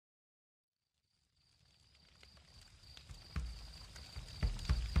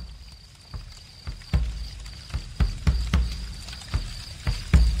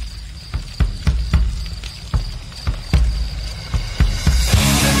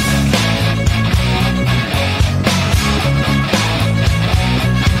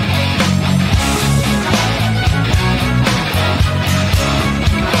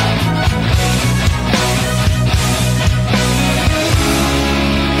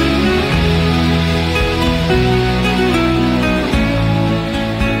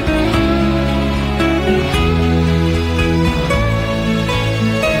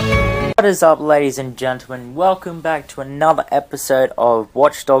What is up, ladies and gentlemen? Welcome back to another episode of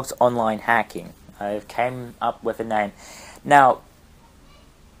Watch Dogs Online Hacking. I came up with a name. Now,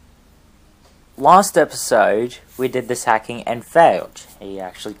 last episode we did this hacking and failed. He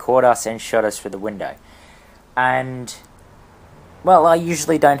actually caught us and shot us through the window. And, well, I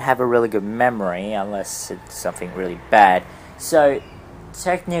usually don't have a really good memory unless it's something really bad. So,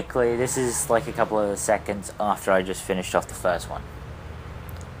 technically, this is like a couple of seconds after I just finished off the first one.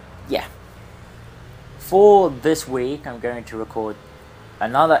 Yeah. For this week, I'm going to record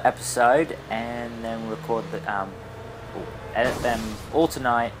another episode and then record the edit them all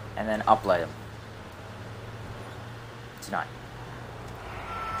tonight and then upload them tonight.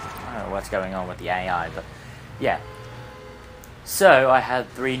 I don't know what's going on with the AI, but yeah. So I have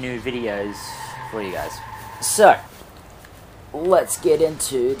 3 new videos for you guys. So let's get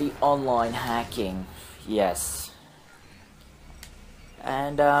into the online hacking. Yes.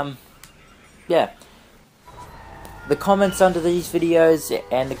 And yeah, the comments under these videos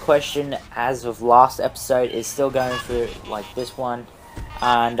and the question as of last episode is still going through like this one.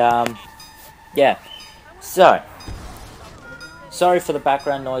 And yeah, so sorry for the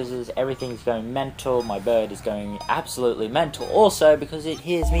background noises. Everything's going mental. My bird is going absolutely mental also because it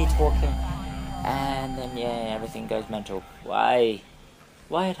hears me talking, and then yeah, everything goes mental. Why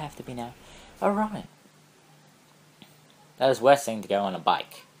it have to be now? Alright. That was worst thing to go on a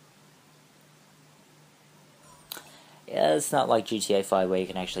bike. Yeah, it's not like GTA 5 where you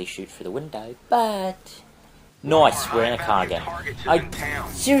can actually shoot through the window, but nice, we're in a car again. I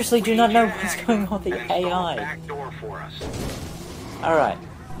seriously do not know what's going on with the AI. Alright.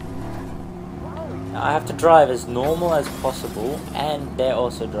 Now I have to drive as normal as possible, and they're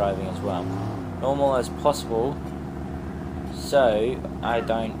also driving as well. Normal as possible, so I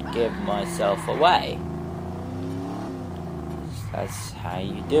don't give myself away. That's how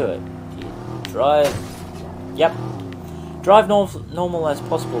you do it. You drive. Yep. Drive normal as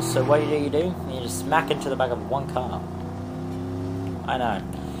possible. So what do? You just smack into the back of one car. I know.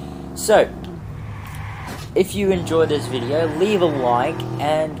 So, if you enjoyed this video, leave a like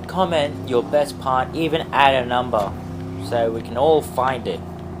and comment your best part. Even add a number, so we can all find it,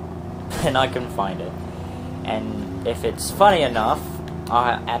 and I can find it. And if it's funny enough,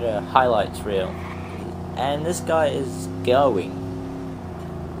 I'll add a highlights reel. And this guy is going.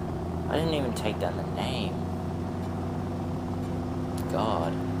 I didn't even take down the name.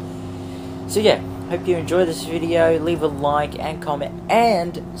 God. So yeah, hope you enjoyed this video. Leave a like and comment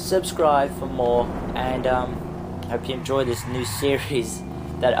and subscribe for more. And hope you enjoy this new series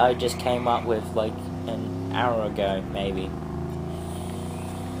that I just came up with like an hour ago, maybe.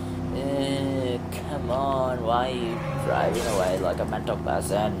 Come on, why are you driving away like a mental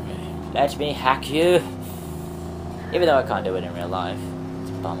person? Let me hack you. Even though I can't do it in real life. It's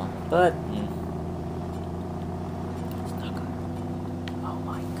a bummer. But, it's not good. Oh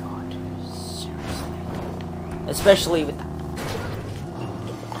my god. Seriously. Especially with...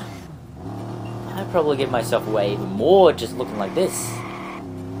 I'd probably give myself away even more just looking like this.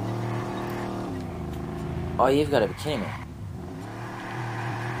 Oh, you've got to be kidding me.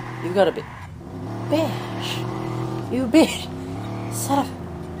 You've got to be... Bitch! You bitch! Son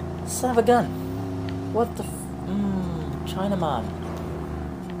of a gun. What the Chinaman.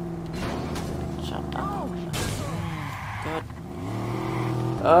 Oh, God.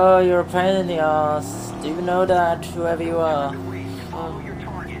 Oh, you're a pain in the ass. Do you know that, whoever you are? Oh, you're a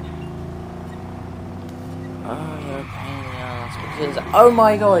pain in the ass. Because, oh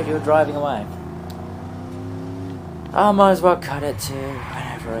my god, you're driving away. I might as well cut it to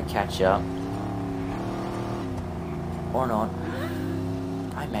whenever I catch up. Or not.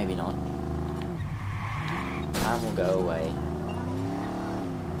 Maybe not. Time will go away.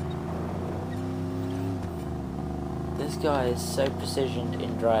 This guy is so precision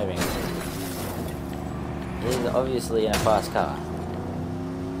in driving. He is obviously in a fast car.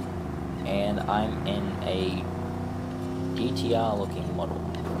 And I'm in a GTR looking model.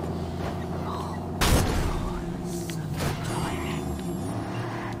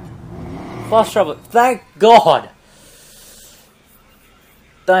 Fast travel. Thank God!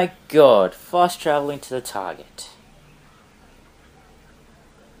 Thank God. Fast traveling to the target.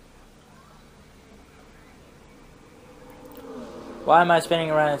 Why am I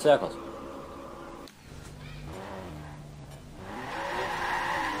spinning around in circles?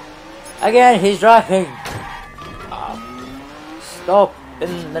 Again, he's driving. Stop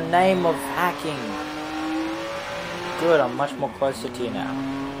in the name of hacking. Good, I'm much more closer to you now.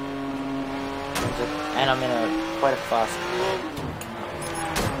 And I'm in quite a fast...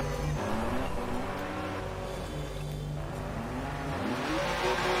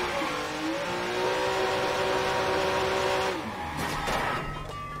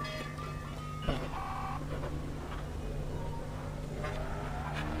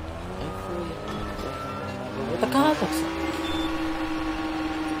 looks like.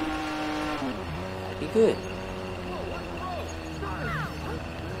 That'd be good.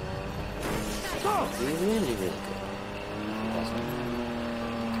 That'd be really, really good.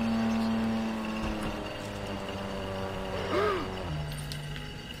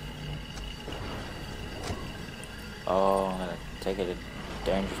 Oh, I'm gonna take it a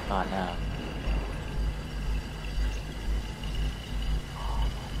dangerous part now.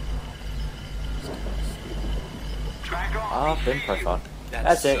 Ah, bin profile.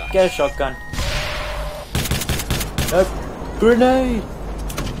 That's it. Get a shotgun. Nope. Grenade!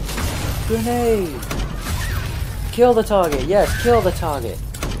 Grenade! Kill the target. Yes, kill the target.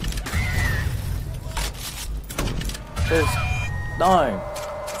 No.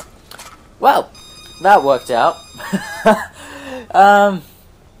 Well, that worked out.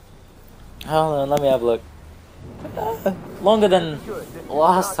 Hold on, let me have a look. Longer than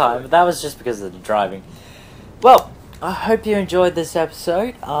last time, but that was just because of the driving. Well, I hope you enjoyed this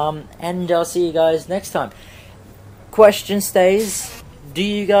episode, and I'll see you guys next time. Question stays, do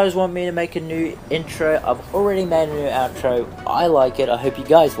you guys want me to make a new intro? I've already made a new outro. I like it, I hope you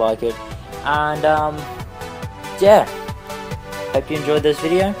guys like it. And, yeah. Hope you enjoyed this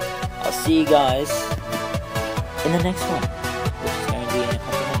video. I'll see you guys in the next one, which is going to be in a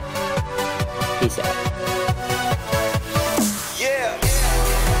couple minutes. Peace out.